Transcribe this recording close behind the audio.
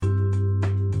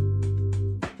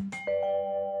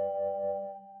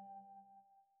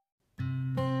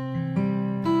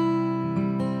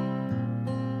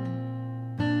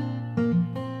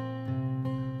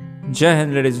Jai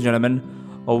Hind, ladies and gentlemen.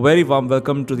 A very warm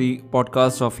welcome to the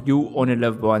podcast of You Only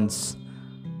Live Once.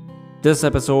 This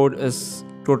episode is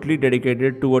totally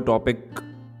dedicated to a topic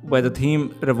where the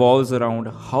theme revolves around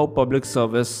how public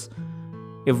service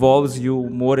evolves you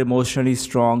more emotionally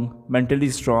strong,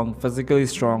 mentally strong, physically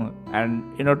strong,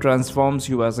 and transforms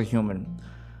you as a human.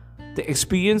 The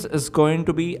experience is going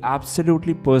to be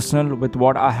absolutely personal with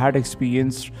what I had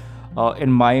experienced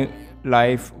in my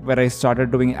life where I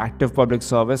started doing active public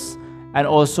service, and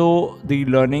also the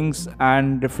learnings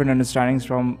and different understandings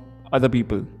from other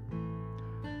people.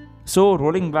 So,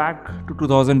 rolling back to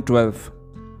 2012.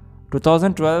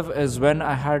 2012 is when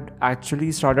I had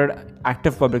actually started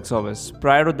active public service.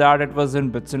 Prior to that, it was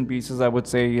in bits and pieces, I would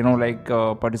say,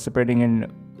 participating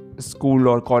in school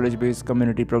or college based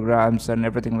community programs and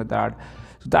everything like that.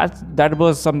 So that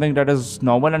was something that is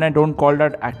normal, and I don't call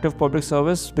that active public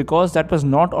service because that was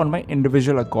not on my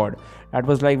individual accord. That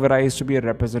was like where I used to be a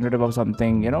representative of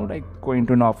something, like going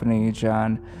to an orphanage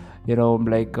and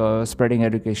spreading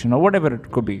education or whatever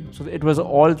it could be. So it was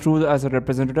all through as a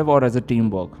representative or as a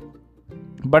teamwork.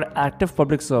 But active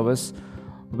public service,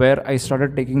 where I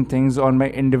started taking things on my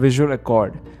individual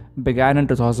accord, began in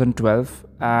 2012,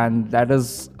 and that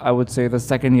is, I would say, the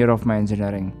second year of my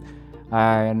engineering.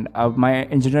 And my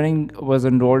engineering was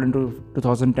enrolled into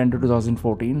 2010 to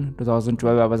 2014.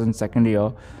 2012, I was in second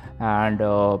year, and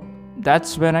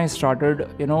that's when I started,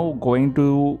 going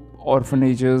to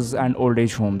orphanages and old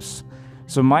age homes.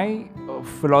 So my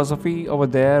philosophy over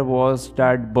there was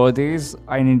that birthdays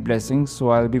I need blessings,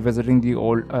 so I'll be visiting the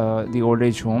old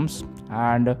age homes.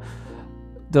 And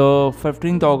the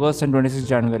 15th August and 26th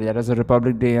January, that is the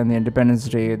Republic Day and the Independence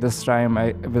Day, this time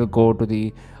I will go to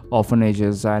the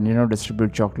orphanages and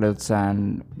distribute chocolates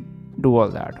and do all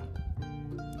that.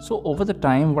 So over the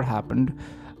time, what happened,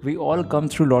 we all come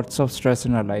through lots of stress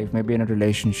in our life, maybe in a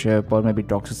relationship or maybe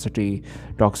toxicity,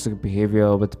 toxic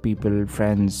behavior with people,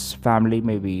 friends, family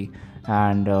maybe,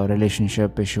 and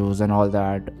relationship issues and all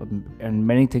that, and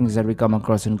many things that we come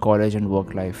across in college and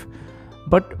work life.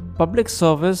 But public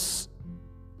service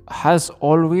has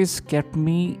always kept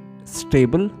me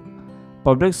stable.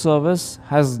 Public service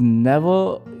has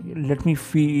never let me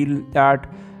feel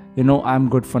that I'm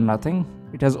good for nothing.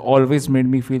 It has always made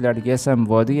me feel that yes, I'm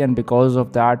worthy, and because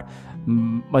of that,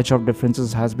 much of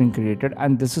differences has been created.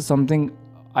 And this is something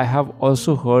I have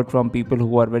also heard from people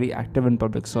who are very active in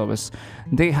public service.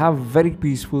 They have very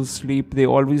peaceful sleep. They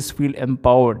always feel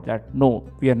empowered that no,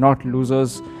 we are not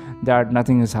losers, that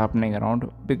nothing is happening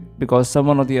around because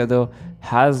someone or the other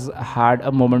has had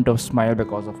a moment of smile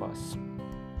because of us.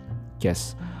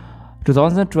 Yes.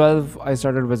 2012, I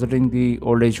started visiting the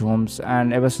old age homes,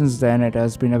 and ever since then, it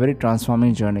has been a very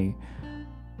transforming journey.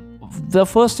 The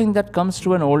first thing that comes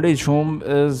to an old age home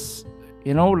is,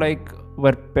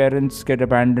 where parents get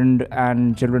abandoned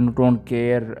and children don't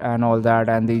care and all that,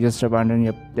 and they just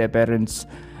abandon their parents.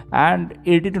 And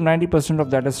 80 to 90% of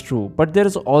that is true. But there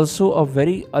is also a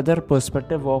very other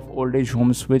perspective of old age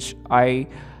homes, which I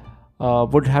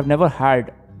would have never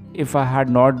had if I had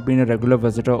not been a regular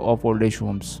visitor of old age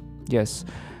homes. Yes.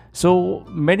 So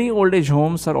many old age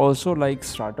homes are also like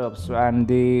startups, and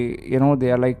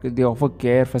they offer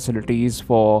care facilities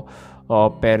for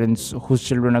parents whose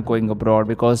children are going abroad,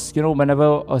 because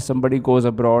whenever somebody goes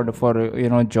abroad for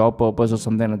job purpose or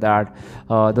something like that,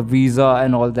 the visa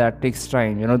and all that takes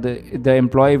time. The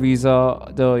employee visa,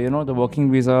 the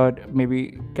working visa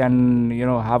maybe can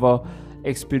have a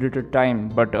expedited time,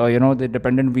 but the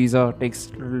dependent visa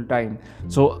takes little time.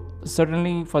 So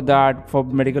certainly for that, for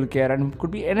medical care, and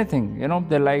could be anything,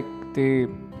 they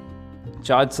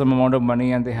charge some amount of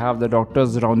money, and they have the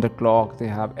doctors around the clock, they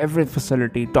have every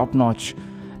facility top notch.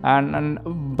 And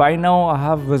by now I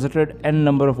have visited n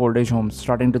number of old age homes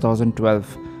starting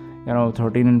 2012.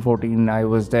 13 and 14, I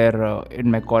was there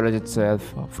in my college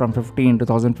itself. From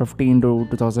 2015 to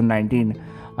 2019,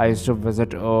 I used to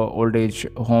visit old age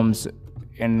homes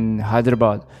in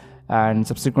Hyderabad, and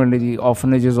subsequently the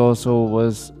orphanages also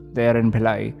was there in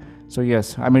Bhilai. So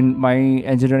yes, I mean, my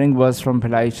engineering was from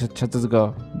Bhilai,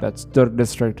 Chhattisgarh. That's Durg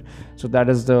district. So that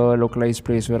is the localized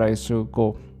place where I used to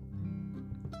go.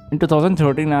 In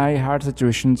 2013, I had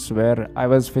situations where I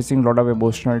was facing a lot of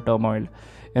emotional turmoil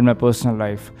in my personal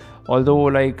life. Although,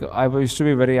 I used to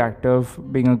be very active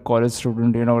being a college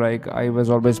student, I was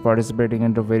always participating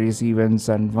into various events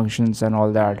and functions and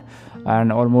all that,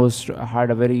 and almost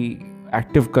had a very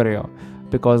active career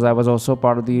because I was also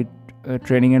part of the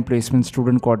training and placement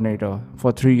student coordinator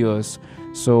for 3 years.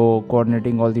 So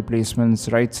coordinating all the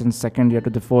placements right since second year to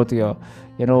the fourth year,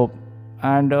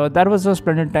 and that was a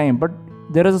splendid time. But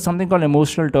there is something called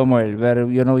emotional turmoil where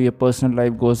your personal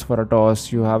life goes for a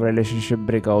toss, you have relationship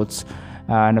breakouts,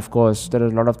 and of course there are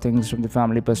a lot of things from the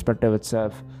family perspective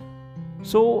itself.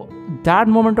 So that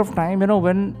moment of time,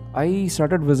 when I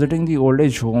started visiting the old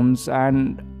age homes,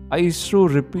 and I used to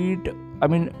repeat,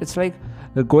 it's like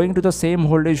going to the same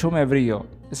old age home every year.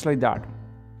 It's like that.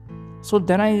 So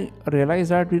then I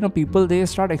realized that people, they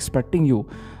start expecting you.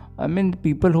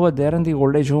 People who are there in the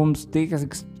old age homes, they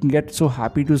get so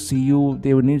happy to see you.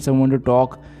 They would need someone to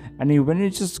talk, and when you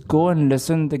just go and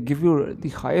listen, they give you the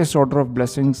highest order of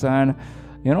blessings. And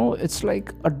it's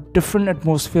like a different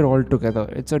atmosphere altogether.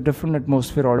 It's a different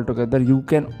atmosphere altogether. You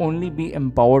can only be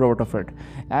empowered out of it,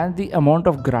 and the amount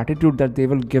of gratitude that they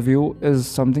will give you is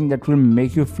something that will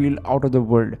make you feel out of the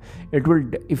world. It will,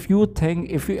 if you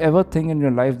ever think in your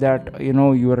life that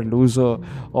you are a loser,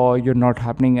 or you're not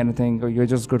happening anything, or you're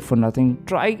just good for nothing,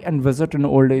 try and visit an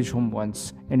old age home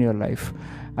once in your life,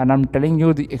 and I'm telling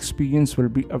you, the experience will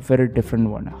be a very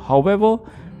different one. However,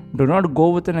 do not go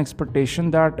with an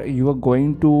expectation that they're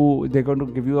going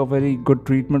to give you a very good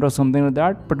treatment or something like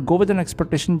that, but go with an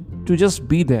expectation to just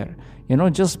be there.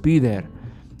 Just be there,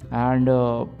 and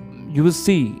you will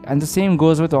see. And the same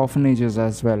goes with orphanages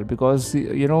as well, because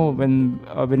when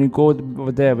you go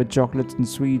over there with chocolates and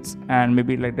sweets, and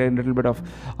maybe like a little bit of,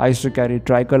 I used to carry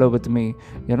tricolor with me,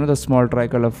 the small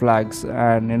tricolor flags,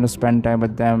 and spend time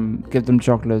with them, give them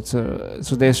chocolates.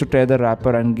 So they used to tear the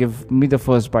wrapper and give me the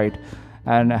first bite,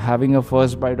 and having a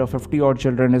first bite of 50 odd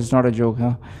children is not a joke,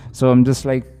 huh? So I'm just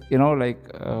like,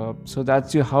 so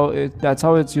that's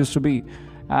how it's used to be.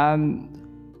 And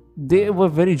they were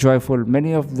very joyful.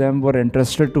 Many of them were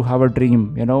interested to have a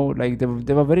dream, like they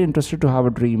were very interested to have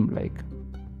a dream, like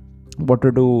what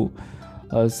to do.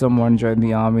 Someone joined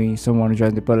the army, someone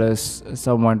joined the police,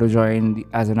 someone to join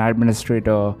as an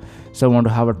administrator, someone to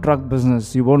have a truck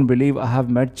business. You won't believe, I have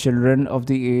met children of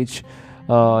the age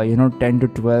 10 to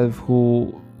 12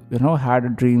 who had a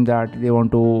dream that they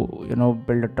want to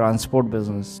build a transport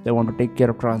business. They want to take care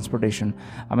of transportation.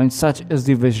 Such is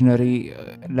the visionary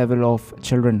level of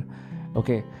children.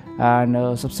 Okay.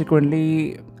 And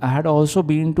subsequently, I had also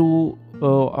been to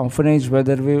orphanage where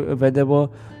there were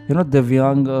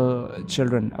Divyang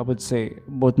children, I would say,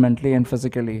 both mentally and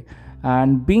physically,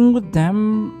 and being with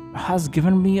them has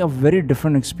given me a very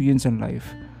different experience in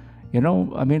life.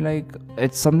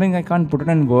 It's something I can't put it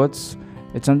in words.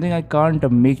 It's something I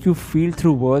can't make you feel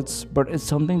through words, but it's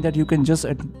something that you can just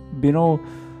go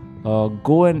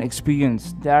and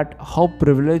experience. That how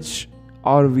privileged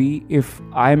are we if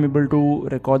I am able to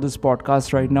record this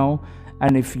podcast right now,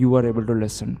 and if you are able to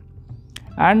listen.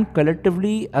 And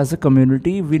collectively as a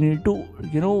community, we need to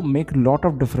make a lot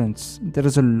of difference. There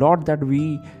is a lot that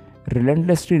we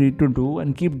relentlessly need to do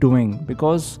and keep doing,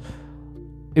 because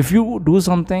if you do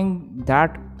something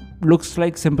that looks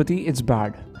like sympathy, it's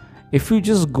bad. If you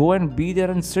just go and be there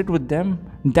and sit with them,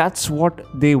 that's what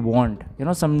they want.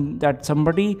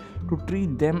 Somebody to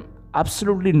treat them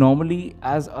absolutely normally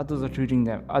as others are treating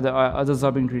them, others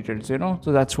are being treated. So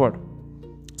that's what.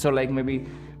 So like maybe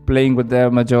playing with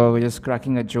them a joke, or just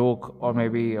cracking a joke, or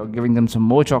maybe giving them some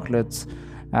more chocolates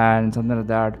and something like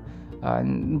that.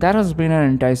 And that has been an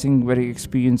enticing very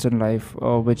experience in life,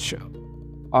 which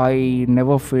I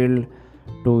never fail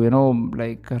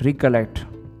to recollect.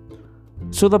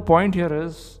 So the point here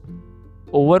is,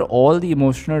 over all the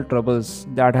emotional troubles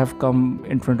that have come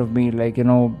in front of me,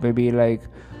 maybe like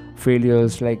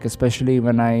failures, like especially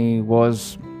when I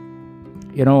was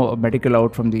a medical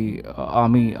out from the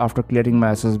army after clearing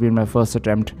my SSB in my first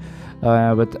attempt,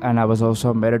 and I was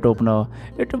also a merit opener.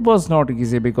 It was not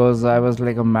easy because I was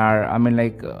like a mare.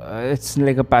 It's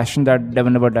like a passion that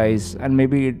never dies, and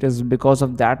maybe it is because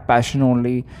of that passion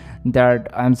only that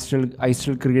I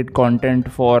still create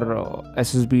content for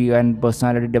SSB and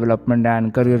personality development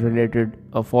and career related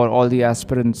for all the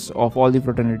aspirants of all the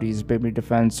fraternities, maybe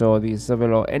defense or the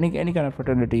civil or any kind of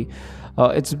fraternity.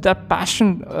 It's that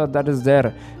passion that is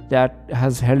there that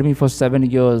has held me for 7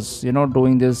 years,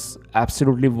 doing this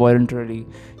absolutely voluntarily,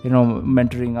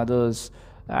 mentoring others.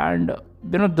 And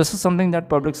this is something that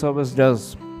public service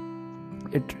does.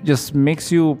 It just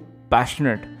makes you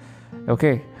passionate.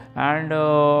 Okay. And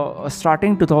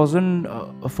starting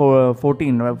 2014, for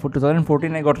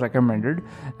 2014 I got recommended,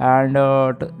 and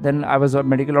then I was a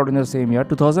medical out in the same year.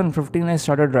 2015 I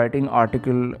started writing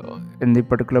article in the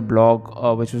particular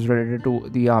blog which was related to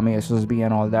the army, SSB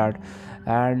and all that.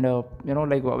 And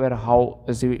where how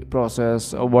is the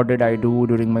process, what did I do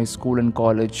during my school and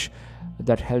college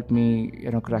that helped me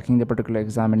cracking the particular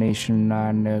examination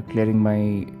and clearing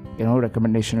my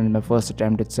recommendation in my first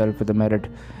attempt itself with the merit.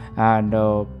 And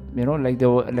the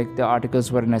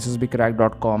articles were in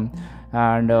ssbcrack.com,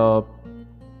 And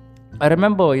I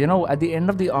remember, at the end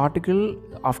of the article,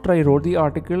 after I wrote the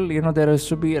article, there used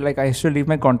to be like I used to leave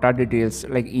my contact details,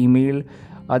 like email.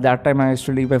 At that time, I used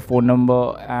to leave my phone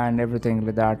number and everything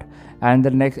like that. And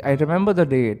the next, I remember the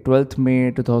day, 12th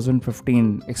May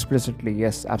 2015, explicitly.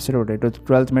 Yes, absolutely.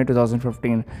 12th May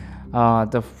 2015,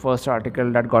 the first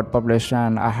article that got published,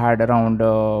 and I had around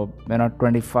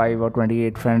 25 or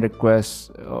 28 friend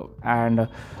requests, and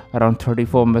around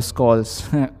 34 missed calls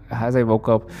as I woke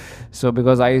up. So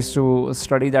because I used to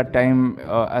study that time,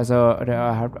 I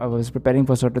was preparing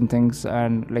for certain things,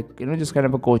 and like just kind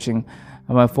of a coaching.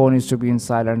 My phone used to be in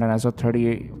silent, and I saw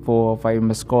 34 or 5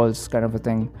 missed calls, kind of a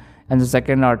thing. And the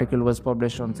second article was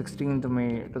published on 16th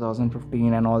May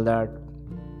 2015 and all that.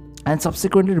 And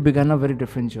subsequently it began a very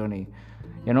different journey.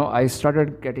 I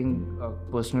started getting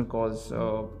personal calls,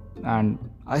 and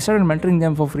I started mentoring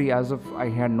them for free, as if I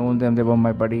had known them. They were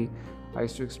my buddy. I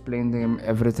used to explain them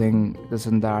everything, this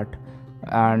and that.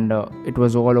 And it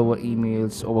was all over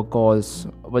emails, over calls.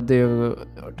 But the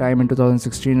time in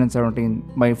 2016 and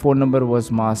 17, my phone number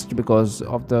was masked because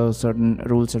of the certain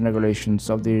rules and regulations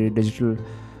of the digital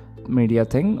media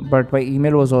thing. But my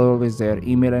email was always there.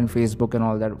 Email and Facebook and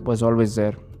all that was always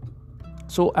there.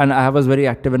 So, and I was very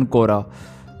active in Quora.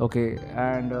 Okay.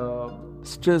 And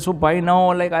still, so by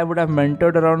now, like I would have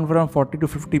mentored around from 40 to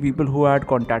 50 people who had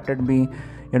contacted me.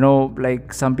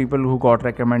 Like some people who got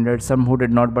recommended, some who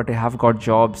did not, but they have got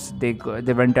jobs. They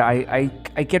went.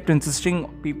 I kept insisting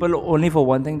people only for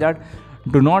one thing, that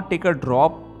do not take a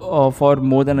drop for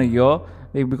more than a year.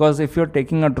 Because if you're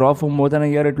taking a drop for more than a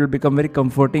year, it will become very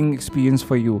comforting experience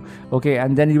for you. Okay,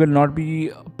 and then you will not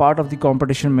be part of the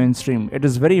competition mainstream. It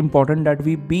is very important that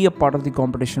we be a part of the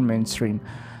competition mainstream.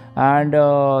 And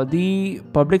the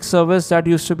public service that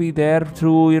used to be there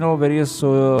through various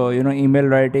email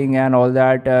writing and all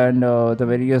that, and the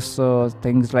various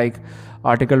things like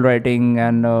article writing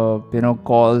and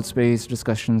calls based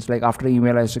discussions. Like after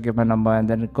email I used to give my number, and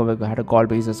then had a call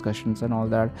based discussions and all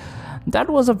that. That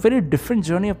was a very different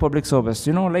journey of public service,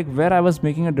 like where I was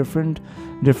making a difference,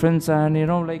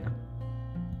 and like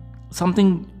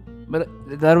something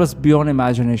that was beyond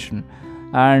imagination.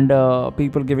 And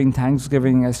people giving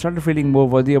thanksgiving, I started feeling more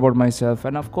worthy about myself.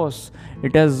 And of course,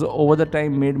 it has over the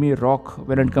time made me rock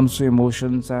when it comes to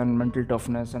emotions and mental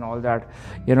toughness and all that.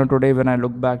 Today when I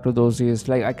look back to those years,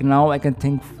 like I can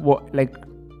think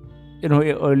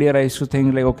earlier I used to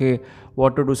think like, okay,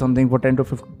 what to do something for 10 to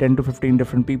 15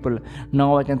 different people.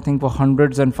 Now I can think for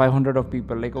hundreds and 500 of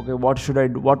people, like, okay, what should I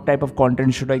do, what type of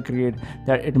content should I create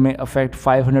that it may affect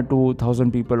 500 to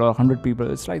 1000 people or 100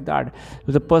 people. It's like that.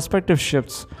 So the perspective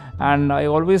shifts. And I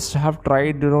always have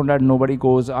tried that nobody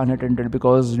goes unattended,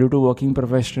 because due to working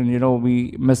profession,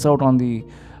 we miss out on the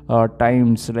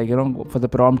times, like for the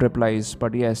prompt replies.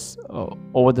 But yes,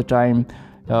 over the time,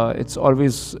 it's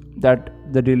always that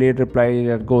the delayed reply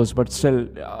that goes. But still,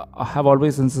 I have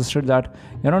always insisted that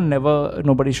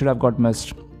nobody should have got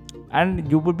missed. And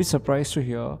you would be surprised to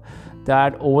hear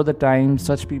that over the time,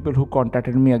 such people who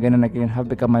contacted me again and again have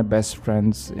become my best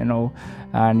friends.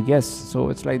 And yes, so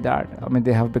it's like that. I mean,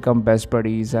 they have become best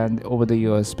buddies, and over the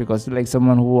years, because like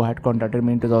someone who had contacted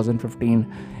me in 2015,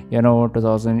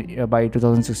 2000 by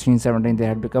 2016-17, they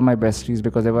had become my besties,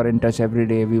 because they were in touch every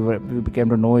day. We became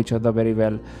to know each other very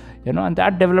well, and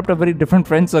that developed a very different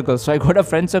friend circle. So I got a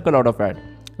friend circle out of that.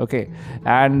 Okay,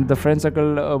 and the friend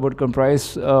circle would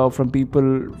comprise from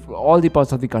people all the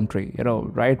parts of the country,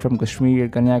 right from Kashmir,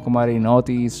 Kanyakumari,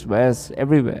 Northeast, West,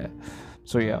 everywhere.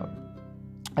 So yeah.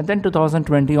 And then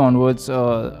 2020 onwards,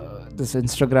 this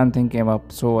Instagram thing came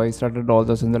up. So I started all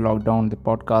this in the lockdown, the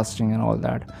podcasting and all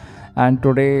that. And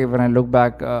today, when I look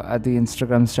back at the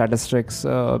Instagram statistics,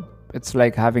 it's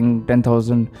like having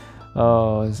 10,000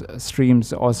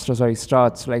 streams, or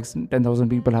starts, like 10,000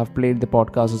 people have played the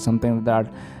podcast or something like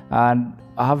that. And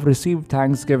I have received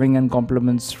thanksgiving and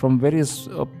compliments from various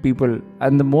people.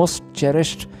 And the most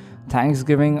cherished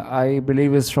thanksgiving, I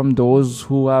believe, is from those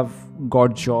who have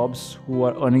got jobs, who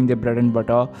are earning their bread and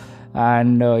butter.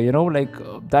 And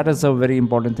that is a very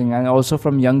important thing. And also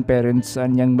from young parents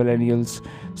and young millennials,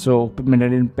 so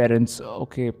millennial parents,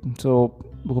 okay, so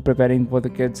who are preparing for the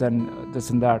kids and this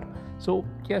and that. So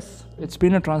yes, it's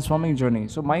been a transforming journey.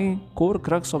 So my core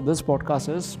crux of this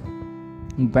podcast is,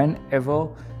 whenever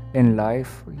in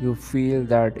life you feel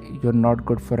that you're not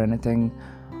good for anything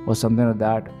or something like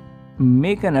that,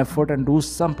 make an effort and do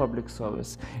some public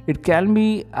service. It can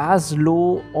be as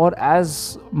low or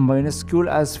as minuscule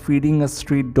as feeding a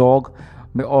street dog,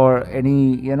 or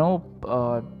any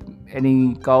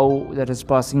any cow that is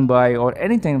passing by, or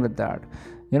anything like that.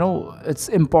 It's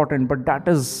important, but that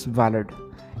is valid.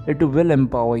 it will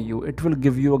empower you, it will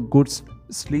give you a good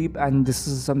sleep. And this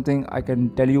is something I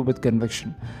can tell you with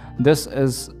conviction. This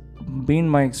has been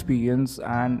my experience,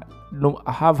 and no,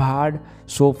 I have had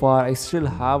so far. I still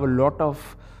have a lot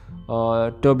of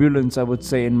turbulence, I would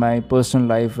say, in my personal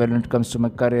life when it comes to my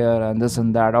career and this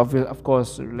and that. Of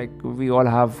course, like we all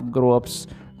have grow ups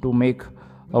to make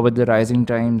with the rising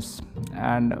times,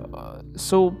 and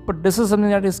but this is something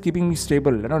that is keeping me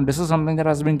stable. This is something that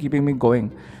has been keeping me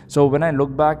going. So when I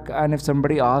look back, and if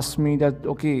somebody asks me that,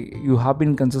 okay, you have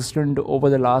been consistent over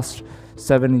the last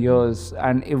 7 years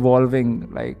and evolving,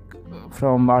 like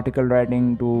from article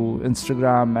writing to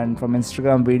Instagram, and from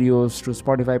Instagram videos to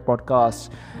Spotify podcasts,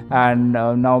 and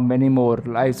now many more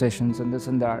live sessions and this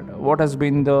and that. What has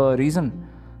been the reason?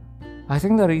 I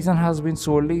think the reason has been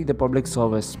solely the public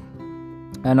service.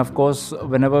 And of course,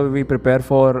 whenever we prepare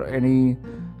for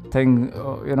anything,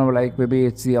 like maybe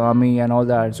it's the army and all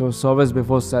that, so service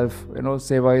before self,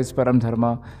 seva is param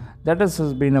dharma,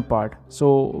 has been a part.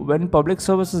 So when public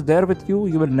service is there with you,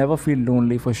 you will never feel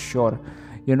lonely, for sure.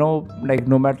 Like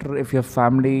no matter if your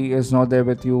family is not there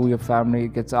with you, your family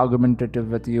gets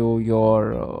argumentative with you,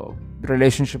 your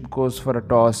relationship goes for a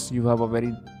toss, you have a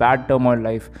very bad turmoil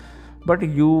life, but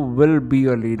you will be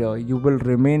a leader, you will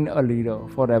remain a leader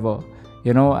forever.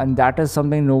 And that is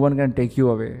something no one can take you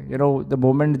away. The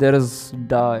moment there is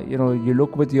you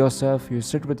look with yourself, you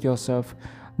sit with yourself,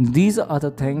 these are the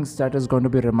things that is going to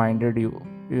be reminded you,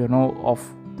 of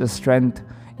the strength.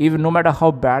 Even no matter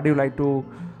how bad you like to,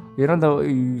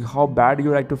 how bad you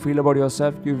like to feel about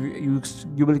yourself, you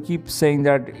will keep saying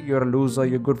that you're a loser,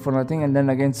 you're good for nothing, and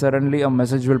then again suddenly a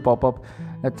message will pop up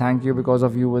that thank you, because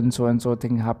of you and so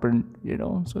thing happened.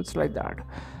 So it's like that.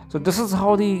 So this is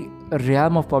how the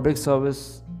realm of public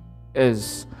service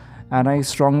is, and I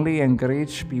strongly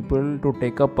encourage people to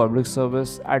take up public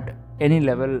service at any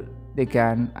level they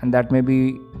can, and that may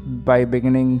be by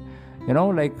beginning,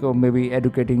 maybe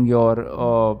educating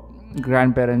your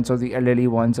grandparents or the elderly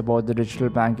ones about the digital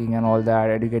banking and all that,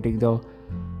 educating the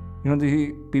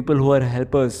people who are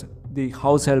helpers, the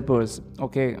house helpers,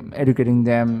 okay, educating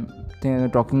them,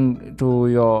 talking to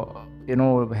your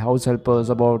house helpers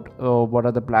about what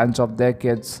are the plans of their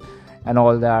kids and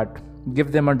all that.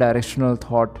 Give them a directional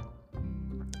thought,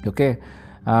 okay.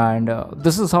 And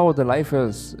this is how the life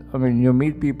is. I mean, you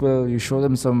meet people, you show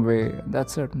them some way,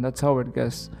 that's it, that's how it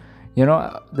goes.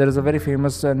 There is a very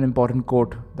famous and important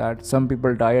quote that some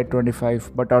people die at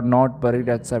 25 but are not buried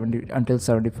at 70 until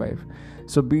 75.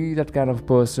 So be that kind of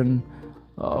person.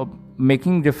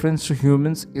 Making difference to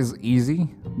humans is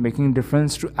easy, making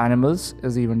difference to animals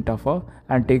is even tougher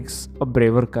and takes a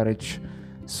braver courage.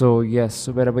 So yes,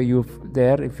 wherever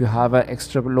if you have an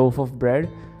extra loaf of bread,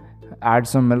 add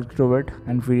some milk to it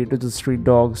and feed it to the street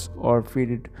dogs, or feed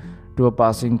it to a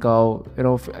passing cow.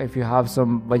 If you have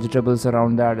some vegetables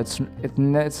around that, it's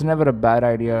never a bad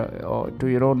idea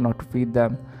to not to feed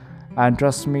them. And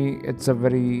trust me, it's a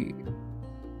very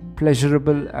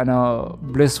pleasurable and a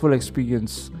blissful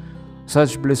experience.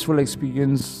 Such blissful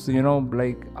experience,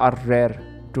 are rare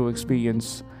to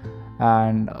experience,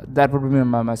 and that would be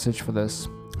my message for this.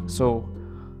 So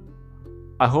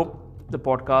I hope the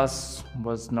podcast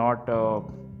was not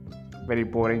very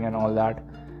boring and all that,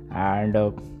 and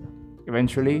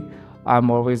eventually I'm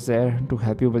always there to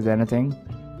help you with anything.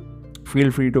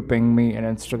 Feel free to ping me on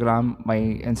Instagram. My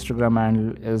Instagram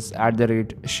handle is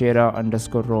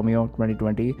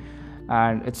 @Shera_Romeo2020,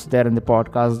 and it's there in the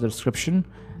podcast description.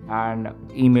 And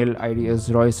email ID is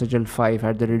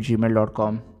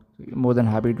roysajal5@gmail.com. More than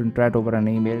happy to chat over an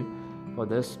email for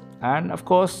this. And of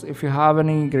course, if you have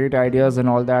any great ideas and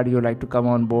all that, you like to come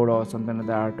on board or something like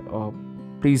that,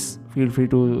 please feel free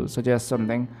to suggest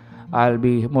something. I'll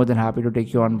be more than happy to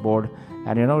take you on board,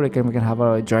 and we can have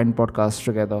a joint podcast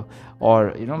together,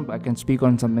 or I can speak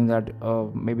on something that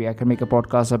maybe I can make a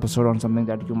podcast episode on something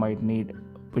that you might need,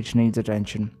 which needs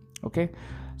attention. Okay,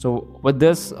 so with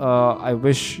this, I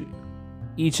wish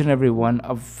each and every one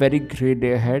a very great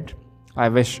day ahead. I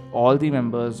wish all the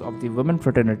members of the women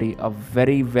fraternity a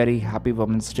very, very happy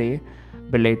Women's Day,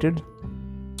 belated,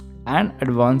 and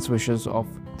advance wishes of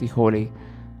the Holi.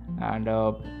 And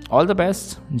all the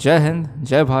best. Jai Hind,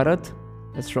 Jai Bharat.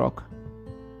 Let's rock.